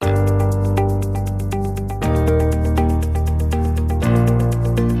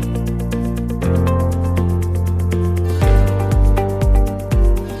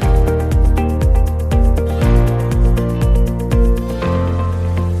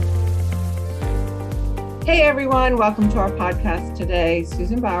Hey everyone, welcome to our podcast today.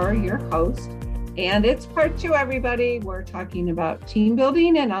 Susan Bauer, your host, and it's part 2, everybody. We're talking about team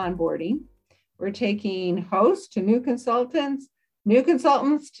building and onboarding. We're taking hosts to new consultants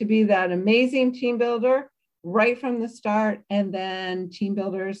to be that amazing team builder right from the start, and then team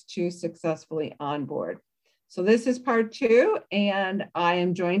builders to successfully onboard. So this is part 2, and I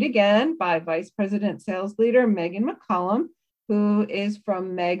am joined again by Vice President Sales Leader Megan McCollum, who is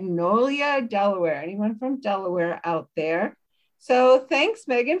from Magnolia, Delaware. Anyone from Delaware out there? So thanks,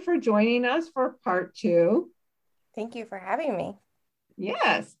 Megan, for joining us for part 2. Thank you for having me.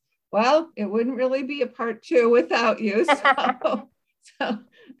 Yes. Well, it wouldn't really be a part 2 without you. So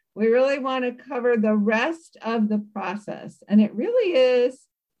we really want to cover the rest of the process. And it really is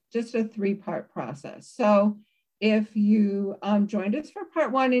just a 3-part process. So if you joined us for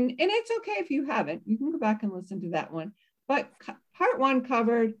part 1, and it's okay if you haven't, you can go back and listen to that one. But part 1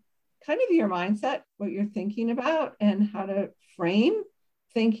 covered kind of your mindset, what you're thinking about, and how to frame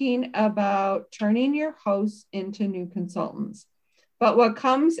thinking about turning your hosts into new consultants. But what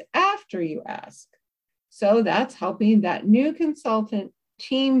comes after, you ask? So that's helping that new consultant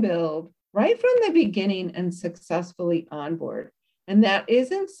team build right from the beginning and successfully onboard. And that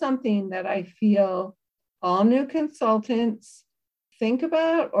isn't something that I feel all new consultants think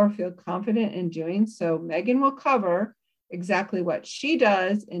about or feel confident in doing. So Megan will cover exactly what she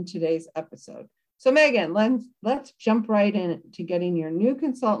does in today's episode. So Megan, let's jump right into getting your new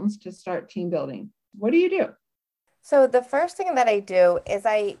consultants to start team building. What do you do? So the first thing that I do is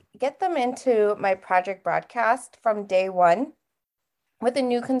I get them into my project broadcast from day 1 with a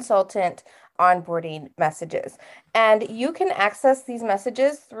new consultant onboarding messages. And you can access these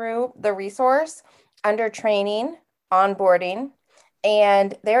messages through the resource under training, onboarding,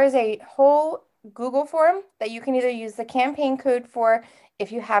 and there is a whole Google form that you can either use the campaign code for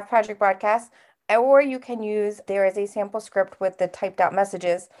if you have project broadcast, or you can use, there is a sample script with the typed out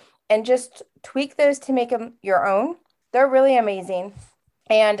messages, and just tweak those to make them your own. They're really amazing.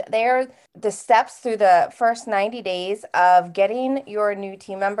 And they're the steps through the first 90 days of getting your new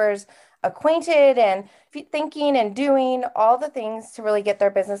team members acquainted and thinking and doing all the things to really get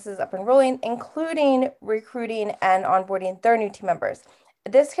their businesses up and rolling, including recruiting and onboarding their new team members.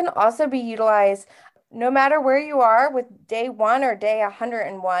 This can also be utilized no matter where you are with day 1 or day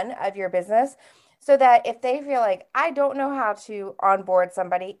 101 of your business, so that if they feel like, I don't know how to onboard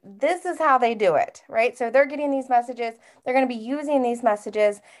somebody, this is how they do it, right? So they're getting these messages, they're going to be using these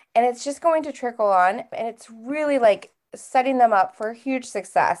messages, and it's just going to trickle on, and it's really like setting them up for huge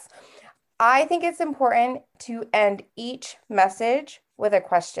success. I think it's important to end each message with a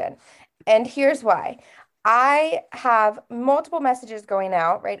question. And here's why. I have multiple messages going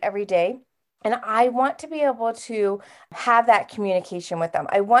out, right, every day. And I want to be able to have that communication with them.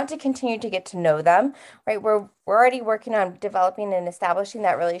 I want to continue to get to know them, right? We're already working on developing and establishing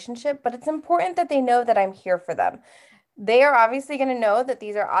that relationship, but it's important that they know that I'm here for them. They are obviously going to know that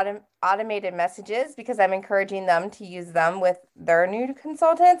these are automated messages because I'm encouraging them to use them with their new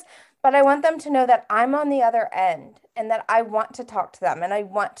consultants. But I want them to know that I'm on the other end and that I want to talk to them and I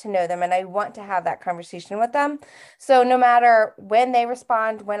want to know them and I want to have that conversation with them. So no matter when they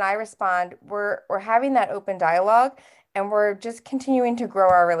respond, when I respond, we're having that open dialogue and we're just continuing to grow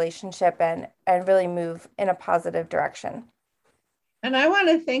our relationship and really move in a positive direction. And I want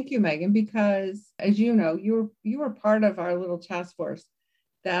to thank you, Megan, because as you know, you were part of our little task force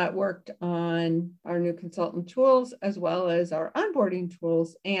that worked on our new consultant tools as well as our onboarding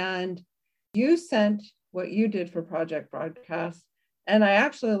tools. And you sent what you did for Project Broadcast. And I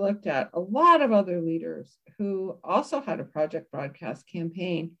actually looked at a lot of other leaders who also had a Project Broadcast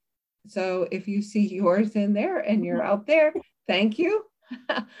campaign. So if you see yours in there and you're out there, thank you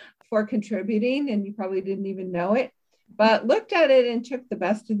for contributing. And you probably didn't even know it, but looked at it and took the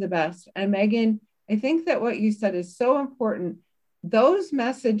best of the best. And Megan, I think that what you said is so important. Those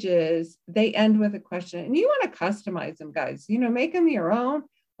messages, they end with a question, and you want to customize them, guys, make them your own,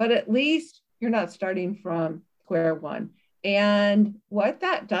 but at least you're not starting from square one. And what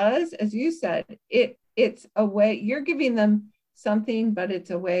that does, as you said, it's a way you're giving them something, but it's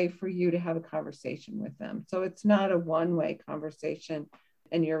a way for you to have a conversation with them. So it's not a one-way conversation,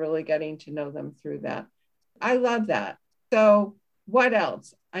 and you're really getting to know them through that. I love that. So what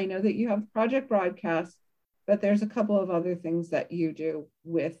else? I know that you have Project Broadcast, but there's a couple of other things that you do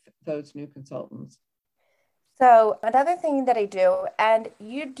with those new consultants. So another thing that I do, and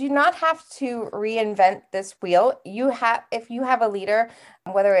you do not have to reinvent this wheel. If you have a leader,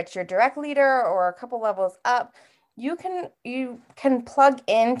 whether it's your direct leader or a couple levels up, you can plug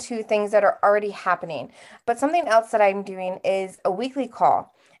into things that are already happening. But something else that I'm doing is a weekly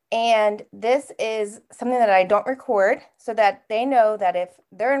call. And this is something that I don't record so that they know that if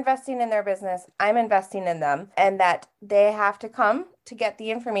they're investing in their business, I'm investing in them and that they have to come to get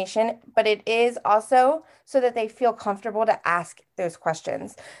the information. But it is also so that they feel comfortable to ask those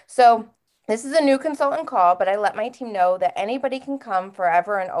questions. So this is a new consultant call, but I let my team know that anybody can come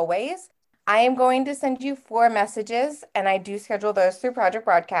forever and always. I am going to send you 4 messages, and I do schedule those through Project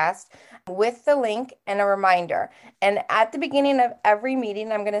Broadcast with the link and a reminder. And at the beginning of every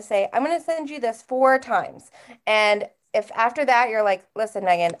meeting, I'm going to say, I'm going to send you this 4 times. And if after that you're like, listen,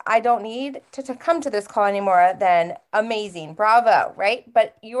 Megan, I don't need to come to this call anymore, then amazing, bravo, right?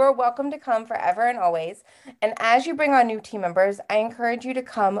 But you are welcome to come forever and always. And as you bring on new team members, I encourage you to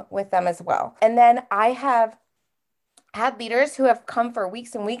come with them as well. And then I have had leaders who have come for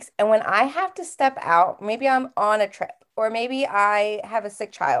weeks and weeks. And when I have to step out, maybe I'm on a trip or maybe I have a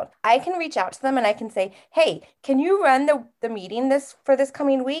sick child, I can reach out to them and I can say, hey, can you run the meeting for this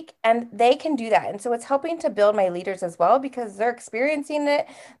coming week? And they can do that. And so it's helping to build my leaders as well because they're experiencing it,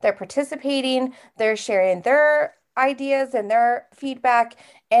 they're participating, they're sharing their ideas and their feedback.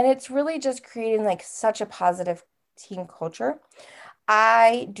 And it's really just creating like such a positive team culture.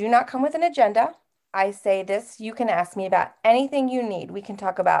 I do not come with an agenda. I say this, you can ask me about anything you need. We can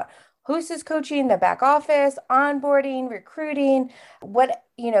talk about hostess coaching, the back office, onboarding, recruiting,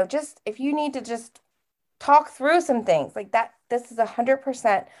 just if you need to just talk through some things like that, this is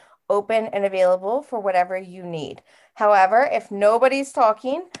 100% open and available for whatever you need. However, if nobody's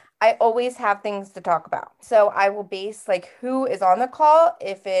talking, I always have things to talk about. So I will base like who is on the call.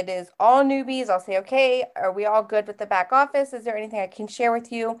 If it is all newbies, I'll say, okay, are we all good with the back office? Is there anything I can share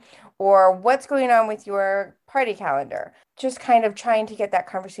with you? Or what's going on with your party calendar? Just kind of trying to get that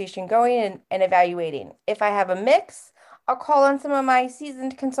conversation going and evaluating. If I have a mix, I'll call on some of my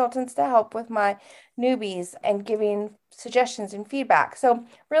seasoned consultants to help with my newbies and giving suggestions and feedback. So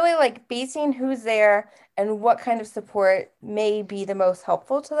really like basing who's there and what kind of support may be the most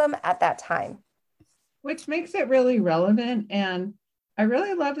helpful to them at that time. Which makes it really relevant. And I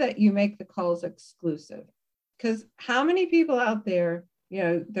really love that you make the calls exclusive because how many people out there,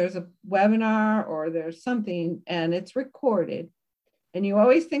 there's a webinar or there's something and it's recorded and you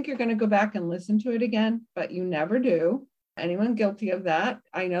always think you're going to go back and listen to it again, but you never do. Anyone guilty of that?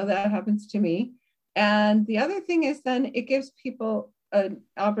 I know that happens to me. And the other thing is then it gives people an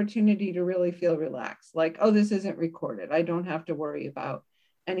opportunity to really feel relaxed, like, oh, this isn't recorded. I don't have to worry about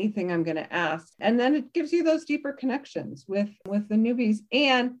anything I'm going to ask. And then it gives you those deeper connections with the newbies.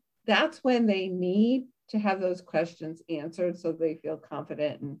 And that's when they need to have those questions answered so they feel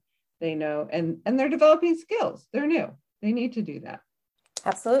confident and they know, and they're developing skills. They're new. They need to do that.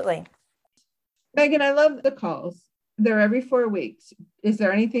 Absolutely. Megan, I love the calls. They're every 4 weeks. Is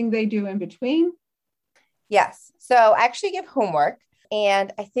there anything they do in between? Yes. So I actually give homework,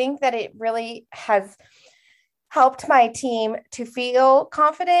 and I think that it really has helped my team to feel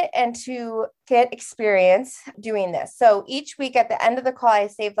confident and to get experience doing this. So each week at the end of the call, I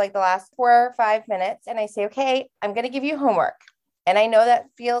save like the last 4 or 5 minutes and I say, okay, I'm going to give you homework. And I know that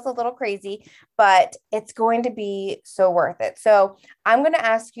feels a little crazy, but it's going to be so worth it. So I'm going to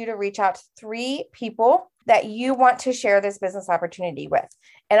ask you to reach out to 3 people that you want to share this business opportunity with.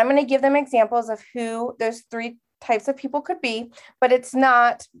 And I'm going to give them examples of who those 3 types of people could be, but it's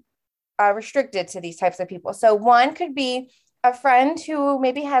not restricted to these types of people. So one could be a friend who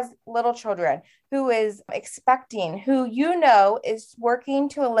maybe has little children, who is expecting, who is working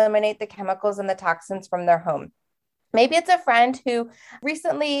to eliminate the chemicals and the toxins from their home. Maybe it's a friend who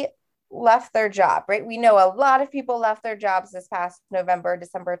recently left their job, right? We know a lot of people left their jobs this past November,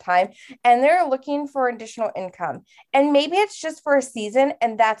 December time, and they're looking for additional income. And maybe it's just for a season,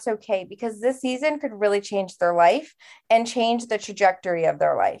 and that's okay because this season could really change their life and change the trajectory of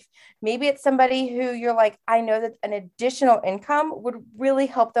their life. Maybe it's somebody who you're like, I know that an additional income would really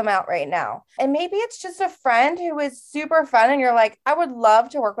help them out right now. And maybe it's just a friend who is super fun, and you're like, I would love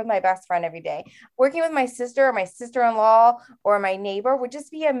to work with my best friend every day. Working with my sister or my sister-in-law or my neighbor would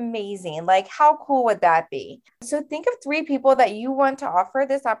just be amazing. Like, how cool would that be? So think of 3 people that you want to offer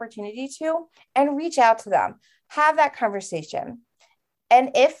this opportunity to and reach out to them. Have that conversation. And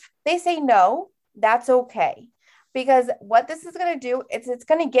if they say no, that's okay. Because what this is going to do is it's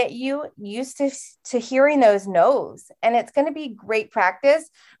going to get you used to hearing those no's. And it's going to be great practice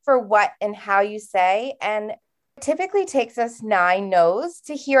for what and how you say. And it typically takes us 9 no's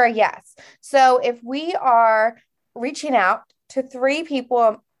to hear a yes. So if we are reaching out to 3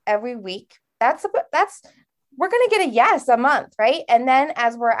 people every week, that's we're going to get a yes a month, right? And then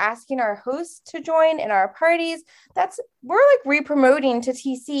as we're asking our hosts to join in our parties, we're like re-promoting to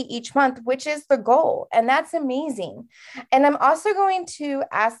TC each month, which is the goal. And that's amazing. And I'm also going to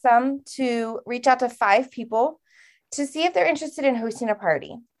ask them to reach out to 5 people to see if they're interested in hosting a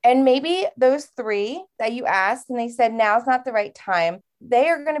party. And maybe those 3 that you asked and they said, now's not the right time, they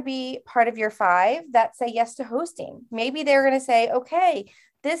are going to be part of your 5 that say yes to hosting. Maybe they're going to say, okay,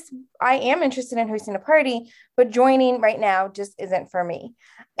 I am interested in hosting a party, but joining right now just isn't for me.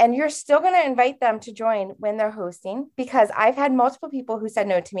 And you're still going to invite them to join when they're hosting, because I've had multiple people who said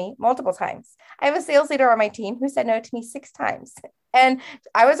no to me multiple times. I have a sales leader on my team who said no to me 6 times. And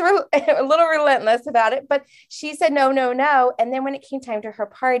I was a little relentless about it, but she said no, no, no. And then when it came time to her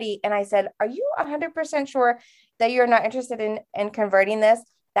party and I said, are you 100% sure that you're not interested in converting this?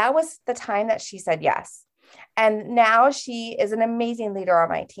 That was the time that she said yes. And now she is an amazing leader on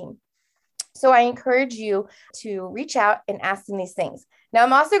my team. So I encourage you to reach out and ask them these things. Now,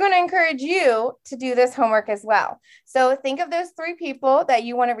 I'm also going to encourage you to do this homework as well. So think of those 3 people that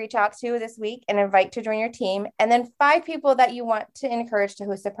you want to reach out to this week and invite to join your team, and then 5 people that you want to encourage to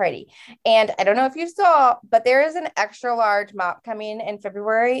host a party. And I don't know if you saw, but there is an extra large mop coming in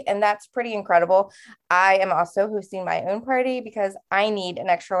February, and that's pretty incredible. I am also hosting my own party because I need an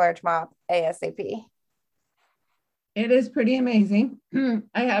extra large mop ASAP. It is pretty amazing.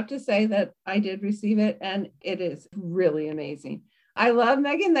 I have to say that I did receive it, and it is really amazing. I love,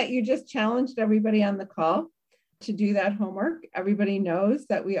 Megan, that you just challenged everybody on the call to do that homework. Everybody knows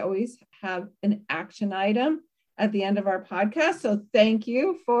that we always have an action item at the end of our podcast. So thank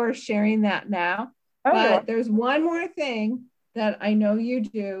you for sharing that now. But there's one more thing that I know you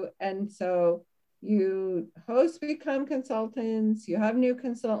do. And so you host Become Consultants. You have new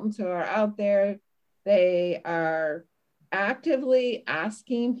consultants who are out there. They are actively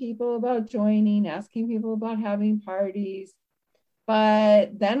asking people about joining, asking people about having parties.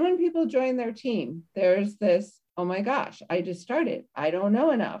 But then when people join their team, there's this, oh my gosh, I just started. I don't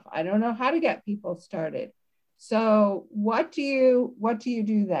know enough. I don't know how to get people started. So what do you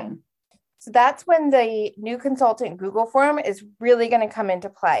do then? So that's when the new consultant Google form is really going to come into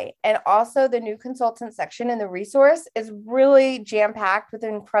play. And also the new consultant section in the resource is really jam-packed with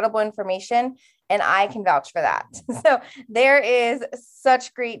incredible information. And I can vouch for that. So there is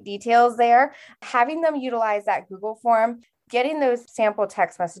such great details there. Having them utilize that Google form, getting those sample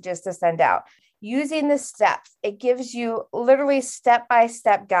text messages to send out, using the steps, it gives you literally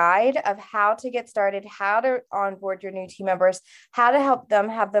step-by-step guide of how to get started, how to onboard your new team members, how to help them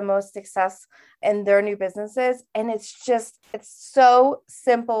have the most success in their new businesses. And it's so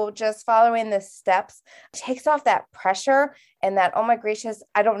simple. Just following the steps takes off that pressure and that, oh my gracious,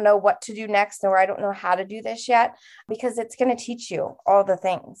 I don't know what to do next, or I don't know how to do this yet, because it's going to teach you all the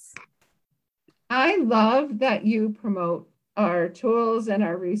things. I love that you promote our tools and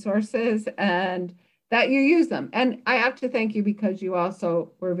our resources and that you use them. And I have to thank you because you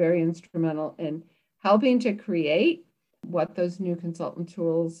also were very instrumental in helping to create what those new consultant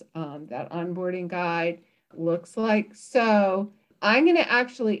tools, that onboarding guide looks like. So I'm going to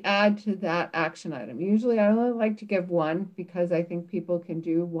actually add to that action item. Usually I only like to give one because I think people can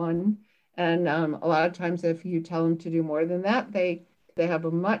do one. And a lot of times if you tell them to do more than that, they have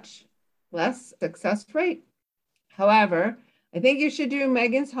a much less success rate. However, I think you should do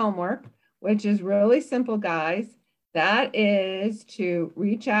Megan's homework, which is really simple, guys. That is to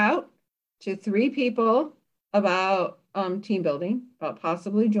reach out to 3 people about team building, about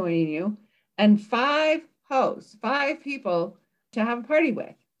possibly joining you, and 5 hosts, 5 people to have a party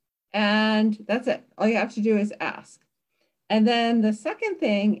with. And that's it. All you have to do is ask. And then the second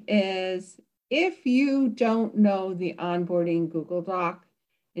thing is, if you don't know the onboarding Google Doc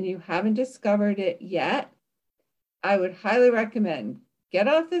and you haven't discovered it yet, I would highly recommend get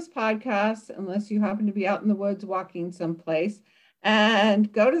off this podcast, unless you happen to be out in the woods walking someplace,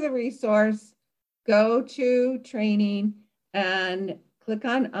 and go to the resource, go to training, and click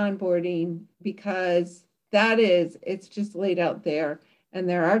on onboarding, because it's just laid out there. And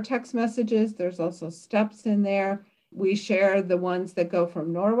there are text messages. There's also steps in there. We share the ones that go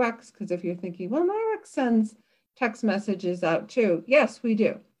from Norwex, because if you're thinking, well, Norwex sends text messages out too. Yes, we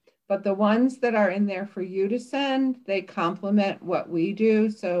do. But the ones that are in there for you to send, they complement what we do.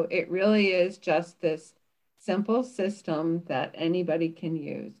 So it really is just this simple system that anybody can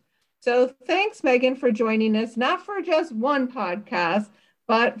use. So thanks, Megan, for joining us, not for just one podcast,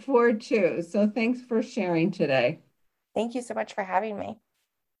 but for 2. So thanks for sharing today. Thank you so much for having me.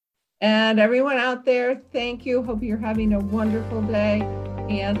 And everyone out there, thank you. Hope you're having a wonderful day,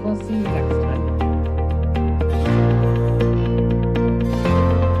 and we'll see you next time.